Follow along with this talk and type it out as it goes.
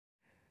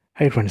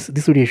Hi friends,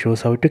 this video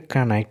shows how to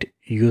connect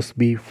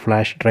USB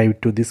flash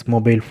drive to this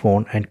mobile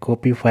phone and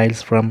copy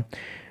files from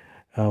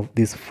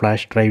this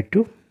flash drive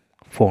to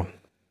phone.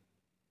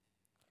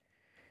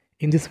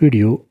 In this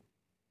video,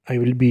 I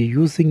will be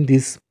using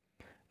this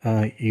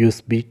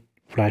USB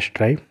flash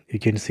drive. You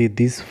can see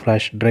this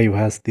flash drive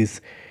has this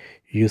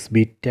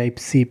USB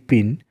Type-C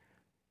pin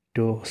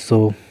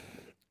so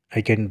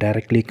I can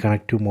directly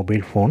connect to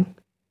mobile phone.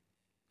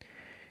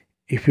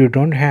 If you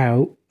don't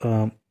have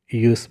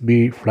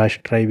USB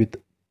flash drive with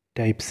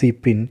Type-C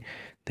pin,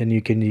 then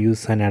you can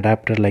use an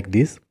adapter like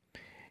this.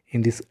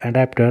 In this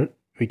adapter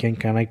we can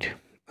connect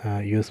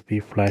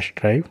USB flash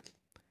drive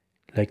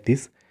like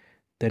this,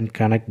 then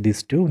connect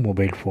this to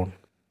mobile phone.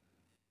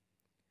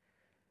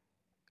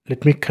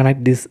 Let me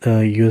connect this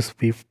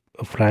USB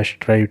flash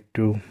drive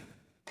to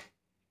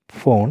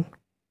phone.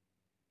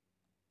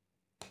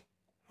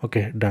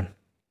 Okay, done.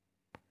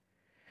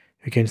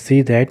 You can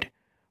see that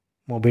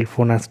mobile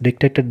phone has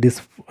detected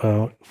this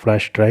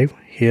flash drive.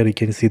 Here you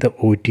can see the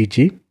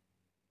OTG.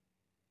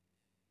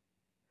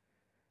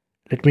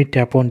 Let me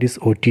tap on this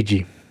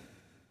OTG.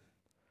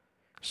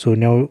 So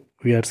now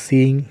we are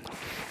seeing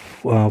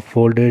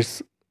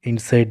folders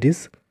inside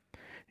this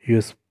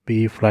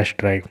USB flash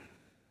drive.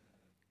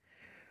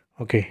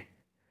 Okay,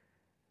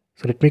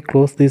 so let me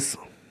close this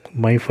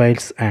My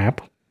Files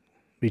app,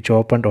 which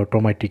opened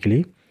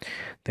automatically.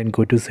 Then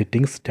go to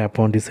settings, tap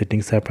on the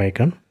settings app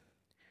icon,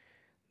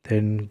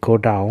 then go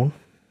down,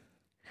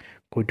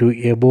 go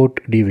to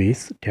about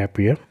device, tap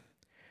here,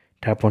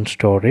 tap on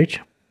storage,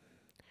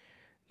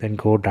 then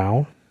go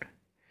down.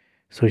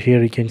 So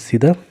here you can see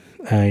the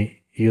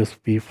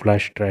USB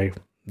flash drive,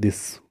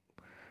 this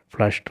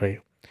flash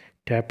drive.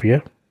 Tap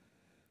here.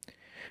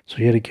 So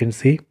here you can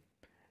see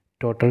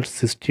total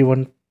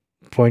 61.5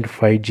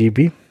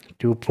 GB,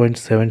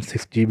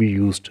 2.76 GB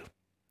used.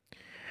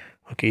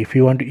 Okay, if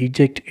you want to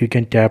eject, you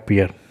can tap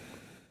here.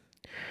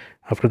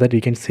 After that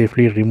you can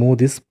safely remove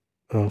this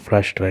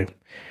flash drive.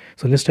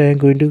 So next I am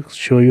going to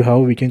show you how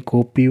we can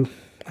copy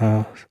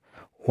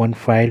one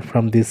file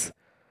from this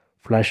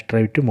flash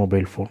drive to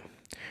mobile phone.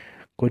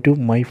 Go to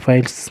My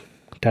Files,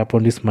 tap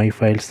on this My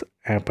Files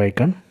app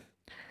icon,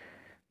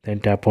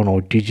 then tap on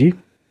OTG.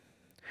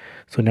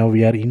 So now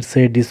we are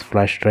inside this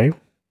flash drive.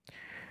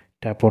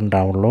 Tap on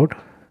download.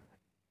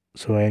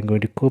 So I am going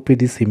to copy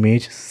this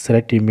image,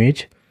 select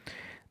image,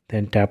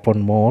 then tap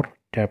on more,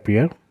 tap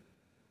here,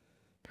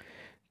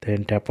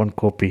 then tap on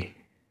copy.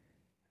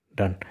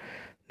 Done.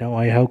 Now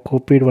I have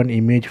copied one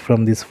image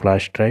from this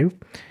flash drive.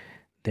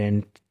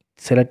 Then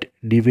select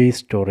device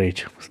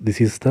storage.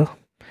 This is the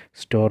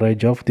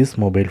storage of this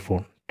mobile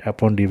phone.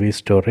 Tap on device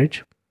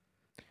storage.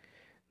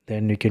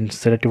 Then you can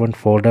select one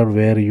folder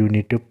where you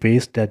need to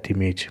paste that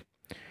image.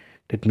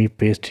 Let me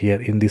paste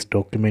here in this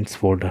documents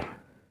folder.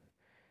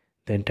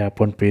 Then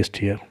tap on paste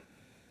here.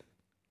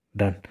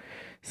 Done.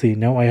 See,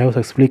 now I have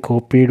successfully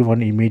copied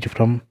one image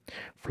from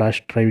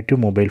flash drive to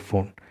mobile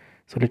phone.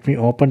 So let me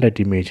open that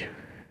image.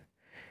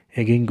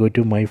 Again go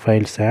to My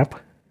Files app.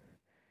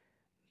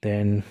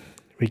 Then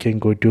we can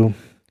go to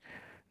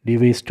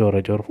device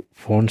storage or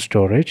phone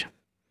storage.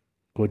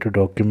 Go to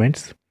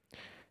documents.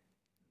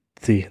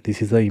 See,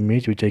 this is the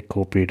image which I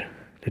copied.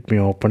 Let me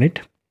open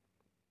it.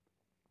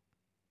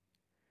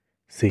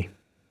 See.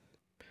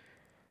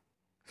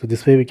 So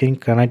this way we can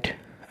connect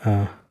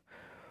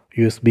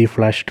USB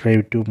flash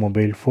drive to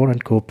mobile phone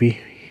and copy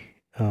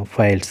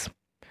files.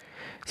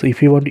 So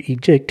if you want to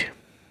eject,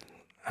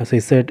 as I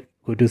said,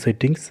 go to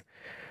settings,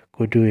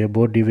 go to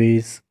about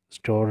device,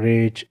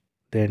 storage,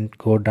 then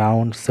go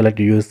down, select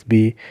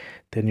USB,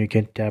 then you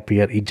can tap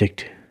here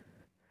eject.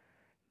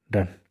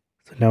 Done.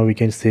 So now we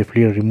can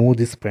safely remove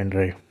this pen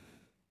drive.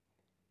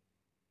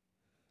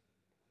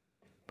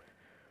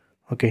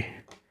 Okay,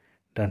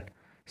 done.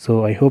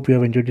 So I hope you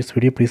have enjoyed this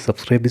video. Please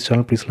subscribe this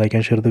channel, please like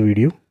and share the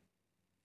video.